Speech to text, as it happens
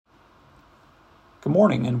Good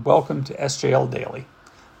morning and welcome to SJL Daily.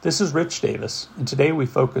 This is Rich Davis, and today we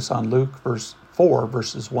focus on Luke 4,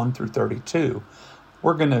 verses 1 through 32.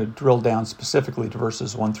 We're going to drill down specifically to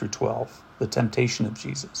verses 1 through 12, the temptation of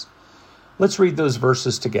Jesus. Let's read those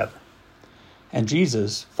verses together. And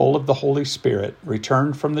Jesus, full of the Holy Spirit,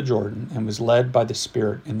 returned from the Jordan and was led by the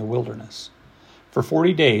Spirit in the wilderness, for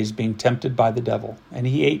 40 days being tempted by the devil. And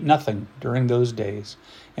he ate nothing during those days,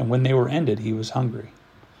 and when they were ended, he was hungry.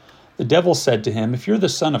 The devil said to him, "If you're the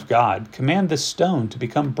Son of God, command this stone to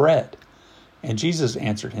become bread." And Jesus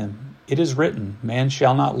answered him, "It is written, man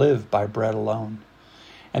shall not live by bread alone."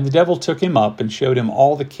 And the devil took him up and showed him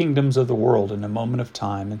all the kingdoms of the world in a moment of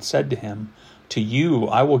time, and said to him, "To you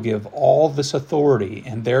I will give all this authority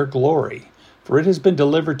and their glory, for it has been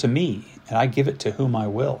delivered to me, and I give it to whom I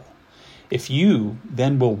will. If you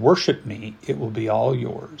then will worship me, it will be all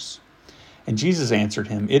yours." And Jesus answered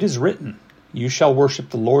him, "It is written, you shall worship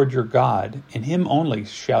the Lord your God, and him only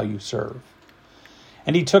shall you serve."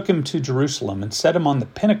 And he took him to Jerusalem and set him on the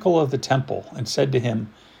pinnacle of the temple and said to him,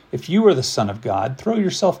 "If you are the Son of God, throw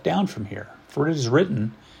yourself down from here, for it is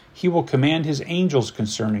written, he will command his angels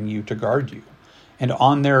concerning you to guard you, and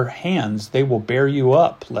on their hands they will bear you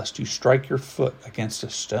up, lest you strike your foot against a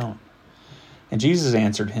stone." And Jesus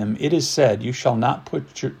answered him, "It is said, you shall not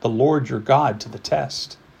put the Lord your God to the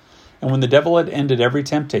test." And when the devil had ended every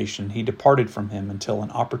temptation, he departed from him until an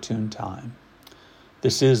opportune time.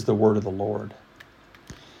 This is the word of the Lord.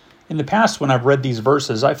 In the past, when I've read these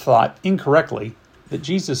verses, I've thought incorrectly that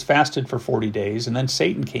Jesus fasted for 40 days and then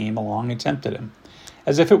Satan came along and tempted him,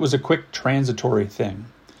 as if it was a quick transitory thing.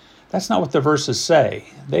 That's not what the verses say.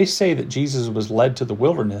 They say that Jesus was led to the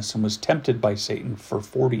wilderness and was tempted by Satan for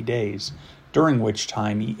 40 days, during which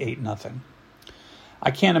time he ate nothing. I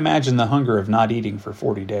can't imagine the hunger of not eating for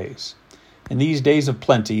 40 days. In these days of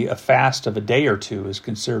plenty, a fast of a day or two is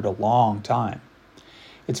considered a long time.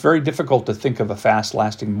 It's very difficult to think of a fast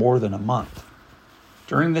lasting more than a month.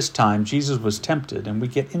 During this time, Jesus was tempted, and we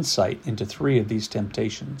get insight into 3 of these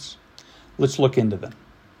temptations. Let's look into them.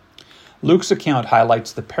 Luke's account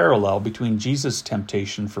highlights the parallel between Jesus'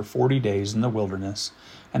 temptation for 40 days in the wilderness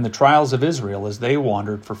and the trials of Israel as they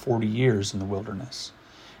wandered for 40 years in the wilderness.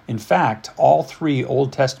 In fact, all 3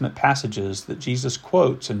 Old Testament passages that Jesus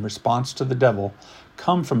quotes in response to the devil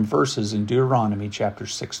come from verses in Deuteronomy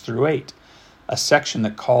chapters 6 through 8, a section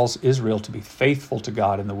that calls Israel to be faithful to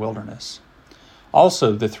God in the wilderness.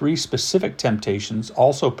 Also, the 3 specific temptations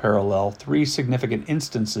also parallel 3 significant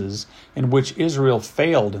instances in which Israel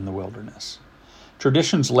failed in the wilderness.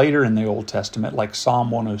 Traditions later in the Old Testament, like Psalm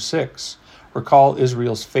 106, recall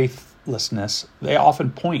Israel's faithlessness. They often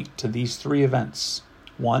point to these 3 events.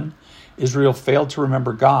 1, Israel failed to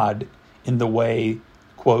remember God in the way,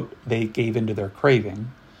 quote, they gave into their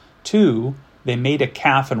craving. 2, they made a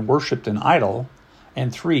calf and worshipped an idol.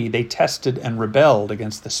 And 3, they tested and rebelled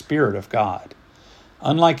against the Spirit of God.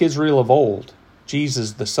 Unlike Israel of old,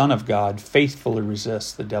 Jesus, the Son of God, faithfully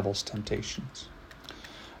resists the devil's temptations.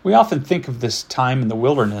 We often think of this time in the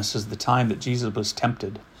wilderness as the time that Jesus was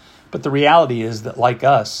tempted. But the reality is that, like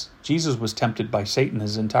us, Jesus was tempted by Satan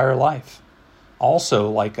his entire life. Also,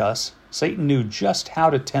 like us, Satan knew just how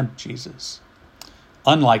to tempt Jesus.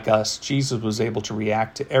 Unlike us, Jesus was able to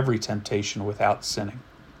react to every temptation without sinning.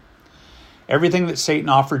 Everything that Satan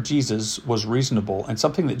offered Jesus was reasonable and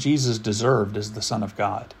something that Jesus deserved as the Son of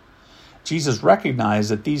God. Jesus recognized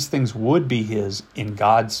that these things would be his in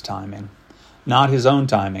God's timing, not his own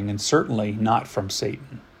timing, and certainly not from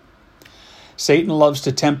Satan. Satan loves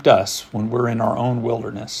to tempt us when we're in our own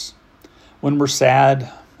wilderness. When we're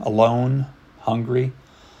sad, alone, hungry,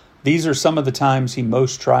 these are some of the times he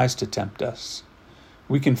most tries to tempt us.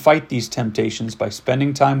 We can fight these temptations by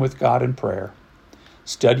spending time with God in prayer,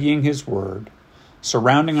 studying his word,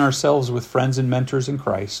 surrounding ourselves with friends and mentors in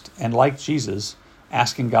Christ, and like Jesus,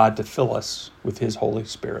 asking God to fill us with his Holy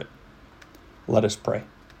Spirit. Let us pray.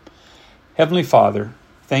 Heavenly Father,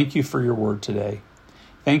 thank you for your word today.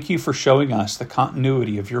 Thank you for showing us the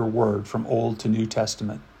continuity of your word from Old to New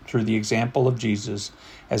Testament through the example of Jesus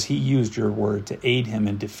as he used your word to aid him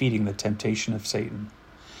in defeating the temptation of Satan.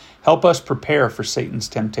 Help us prepare for Satan's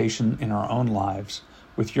temptation in our own lives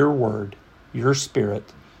with your word, your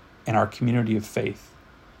Spirit, and our community of faith.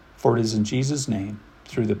 For it is in Jesus' name,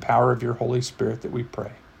 through the power of your Holy Spirit, that we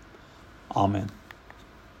pray. Amen.